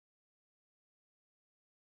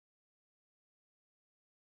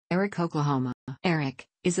Erick, Oklahoma. Erick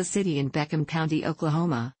is a city in Beckham County,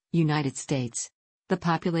 Oklahoma, United States. The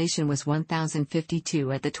population was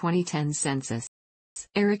 1,052 at the 2010 census.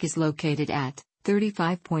 Erick is located at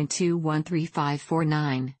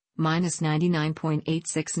 35.213549, minus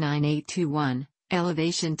 99.869821,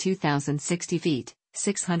 elevation 2,060 feet,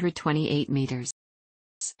 628 meters.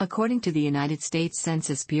 According to the United States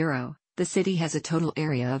Census Bureau, the city has a total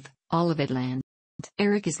area of all of it land.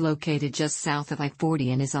 Erick is located just south of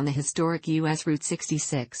I-40 and is on the historic U.S. Route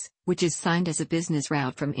 66, which is signed as a business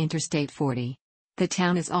route from Interstate 40. The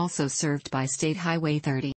town is also served by State Highway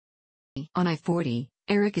 30. On I-40,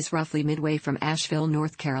 Erick is roughly midway from Asheville,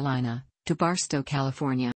 North Carolina, to Barstow,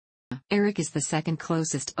 California. Erick is the second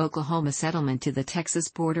closest Oklahoma settlement to the Texas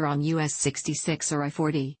border on US 66 or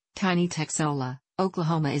I-40. Tiny Texola,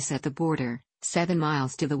 Oklahoma is at the border, 7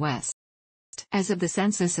 miles to the west. As of the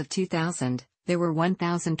census of 2000, there were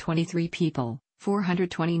 1,023 people,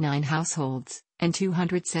 429 households, and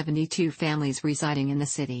 272 families residing in the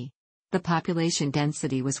city. The population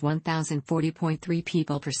density was 1,040.3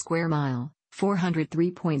 people per square mile,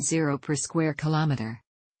 403.0 per square kilometer.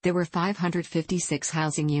 There were 556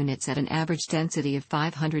 housing units at an average density of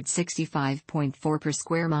 565.4 per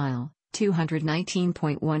square mile,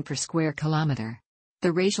 219.1 per square kilometer.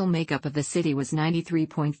 The racial makeup of the city was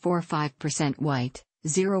 93.45% white,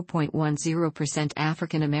 0.10%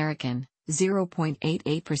 African American,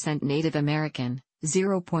 0.88% Native American,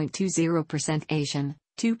 0.20% Asian,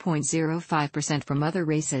 2.05% from other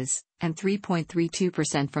races, and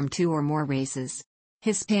 3.32% from 2 or more races.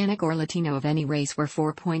 Hispanic or Latino of any race were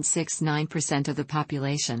 4.69% of the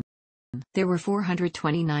population. There were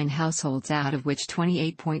 429 households, out of which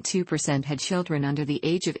 28.2% had children under the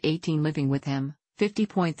age of 18 living with them,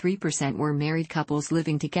 50.3% were married couples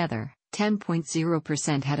living together,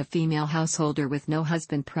 10.0% had a female householder with no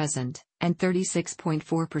husband present, and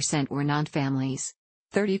 36.4% were non-families.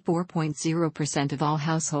 34.0% of all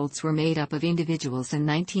households were made up of individuals and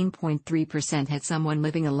 19.3% had someone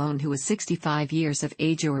living alone who was 65 years of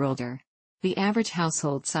age or older. The average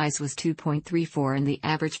household size was 2.34 and the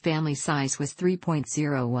average family size was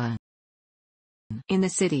 3.01. In the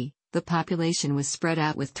city, the population was spread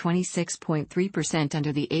out with 26.3%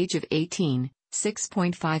 under the age of 18,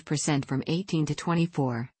 6.5% from 18 to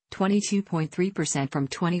 24, 22.3% from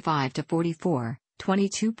 25 to 44,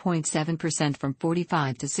 22.7% from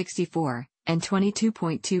 45 to 64, and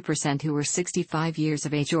 22.2% who were 65 years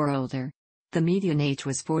of age or older. The median age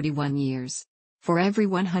was 41 years. For every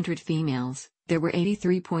 100 females, there were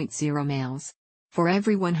 83.0 males. For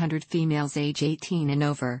every 100 females age 18 and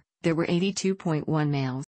over, there were 82.1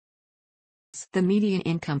 males. The median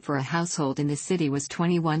income for a household in the city was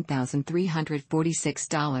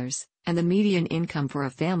 $21,346, and the median income for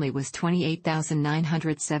a family was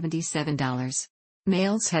 $28,977.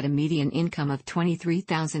 Males had a median income of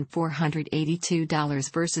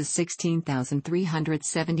 $23,482 versus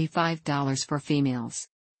 $16,375 for females.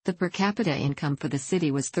 The per capita income for the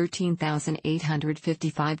city was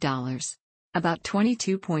 $13,855. About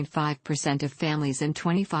 22.5% of families and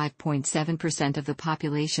 25.7% of the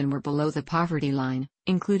population were below the poverty line,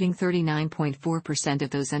 including 39.4%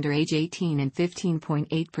 of those under age 18 and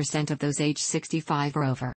 15.8% of those age 65 or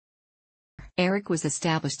over. Erick was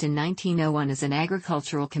established in 1901 as an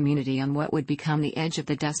agricultural community on what would become the edge of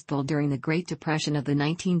the Dust Bowl during the Great Depression of the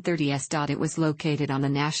 1930s. It was located on the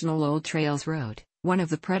National Old Trails Road, one of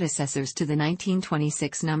the predecessors to the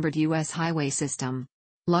 1926 numbered U.S. highway system.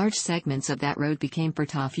 Large segments of that road became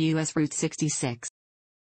part of U.S. Route 66.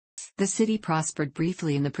 The city prospered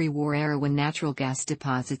briefly in the pre-war era when natural gas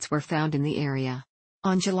deposits were found in the area.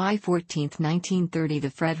 On July 14, 1930,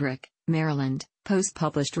 the Frederick, Maryland, Post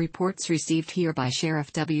published reports received here by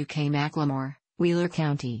Sheriff W.K. McLemore, Wheeler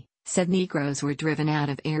County, said Negroes were driven out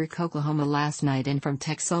of Erick, Oklahoma last night and from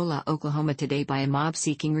Texola, Oklahoma today by a mob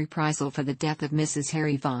seeking reprisal for the death of Mrs.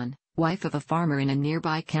 Harry Vaughn, wife of a farmer in a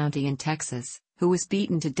nearby county in Texas, who was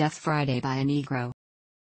beaten to death Friday by a Negro.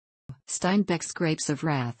 Steinbeck's Grapes of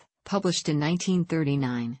Wrath, published in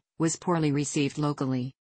 1939, was poorly received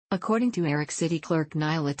locally. According to Erick City Clerk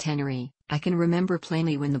Nyla Tenery, I can remember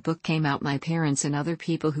plainly when the book came out, my parents and other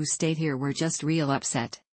people who stayed here were just real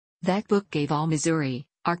upset. That book gave all Missouri,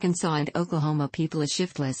 Arkansas and Oklahoma people a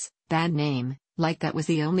shiftless, bad name, like that was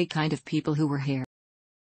the only kind of people who were here.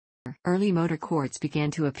 Early motor courts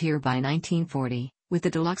began to appear by 1940, with the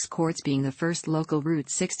deluxe courts being the first local Route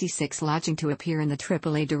 66 lodging to appear in the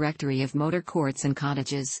AAA directory of motor courts and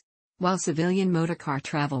cottages. While civilian motorcar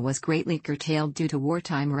travel was greatly curtailed due to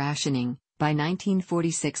wartime rationing, by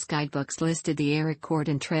 1946 guidebooks listed the Erick Court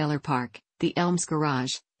and Trailer Park, the Elms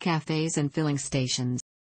Garage, cafes and filling stations.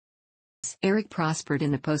 Erick prospered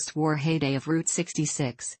in the post-war heyday of Route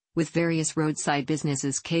 66, with various roadside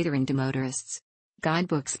businesses catering to motorists.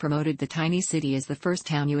 Guidebooks promoted the tiny city as the first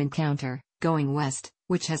town you encounter, going west,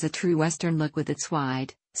 which has a true western look with its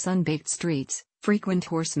wide, sun-baked streets, frequent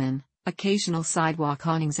horsemen, occasional sidewalk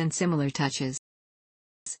awnings and similar touches.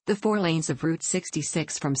 The 4 lanes of Route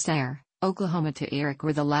 66 from Sayre, Oklahoma to Erick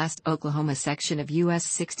were the last Oklahoma section of US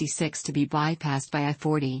 66 to be bypassed by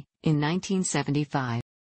I-40, in 1975.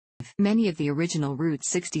 Many of the original Route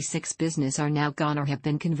 66 business are now gone or have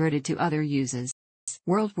been converted to other uses.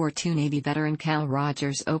 World War II Navy veteran Cal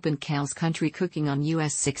Rogers opened Cal's Country Cooking on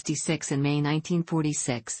US 66 in May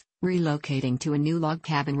 1946, relocating to a new log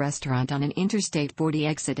cabin restaurant on an Interstate 40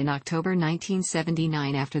 exit in October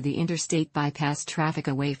 1979 after the interstate bypassed traffic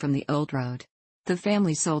away from the old road. The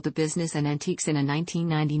family sold the business and antiques in a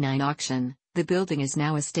 1999 auction. The building is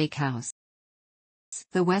now a steakhouse.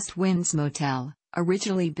 The West Winds Motel,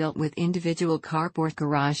 originally built with individual carport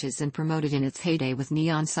garages and promoted in its heyday with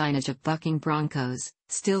neon signage of bucking broncos,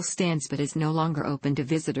 still stands but is no longer open to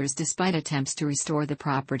visitors despite attempts to restore the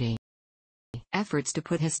property. Efforts to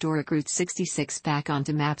put historic Route 66 back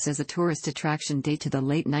onto maps as a tourist attraction date to the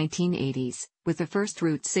late 1980s, with the first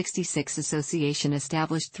Route 66 Association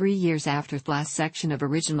established 3 years after the last section of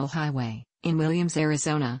original highway, in Williams,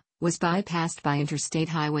 Arizona, was bypassed by Interstate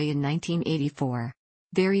Highway in 1984.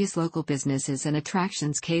 Various local businesses and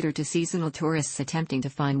attractions cater to seasonal tourists attempting to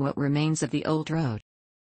find what remains of the old road.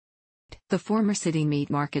 The former City Meat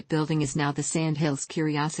Market building is now the Sandhills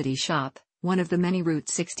Curiosity Shop, one of the many Route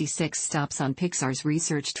 66 stops on Pixar's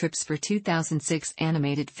research trips for 2006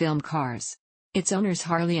 animated film Cars. Its owners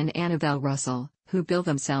Harley and Annabelle Russell, who bill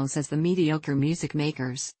themselves as the mediocre music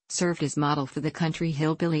makers, served as model for the country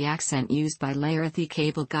hillbilly accent used by Larathy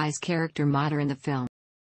Cable Guy's character Mater in the film.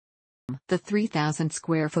 The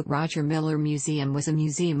 3,000-square-foot Roger Miller Museum was a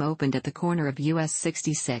museum opened at the corner of US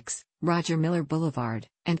 66, Roger Miller Boulevard,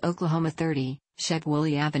 and Oklahoma 30,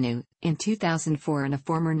 Sheb Avenue, in 2004 in a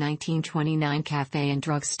former 1929 cafe and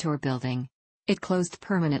drugstore building. It closed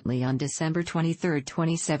permanently on December 23,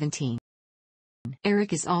 2017.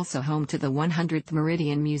 Erick is also home to the 100th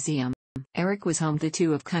Meridian Museum. Erick was home to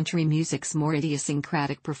 2 of country music's more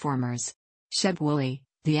idiosyncratic performers. Sheb Wooley,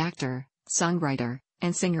 the actor, songwriter,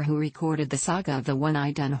 and singer who recorded the saga of the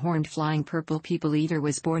one-eyed unhorned flying purple people eater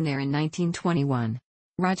was born there in 1921.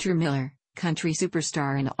 Roger Miller, country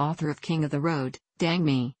superstar and author of King of the Road, Dang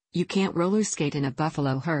Me, You Can't Roller Skate in a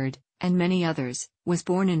Buffalo Herd, and many others, was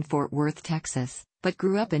born in Fort Worth, Texas, but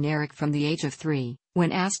grew up in Erick from the age of 3.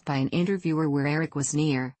 When asked by an interviewer where Erick was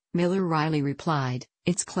near, Miller wryly replied,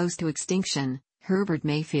 "It's close to extinction." Herbert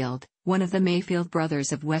Mayfield, one of the Mayfield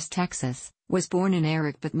brothers of West Texas, was born in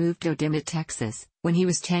Erick but moved to Dimmitt, Texas, when he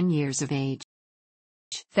was 10 years of age.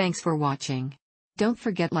 Thanks for watching. Don't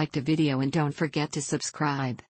forget to like the video and don't forget to subscribe.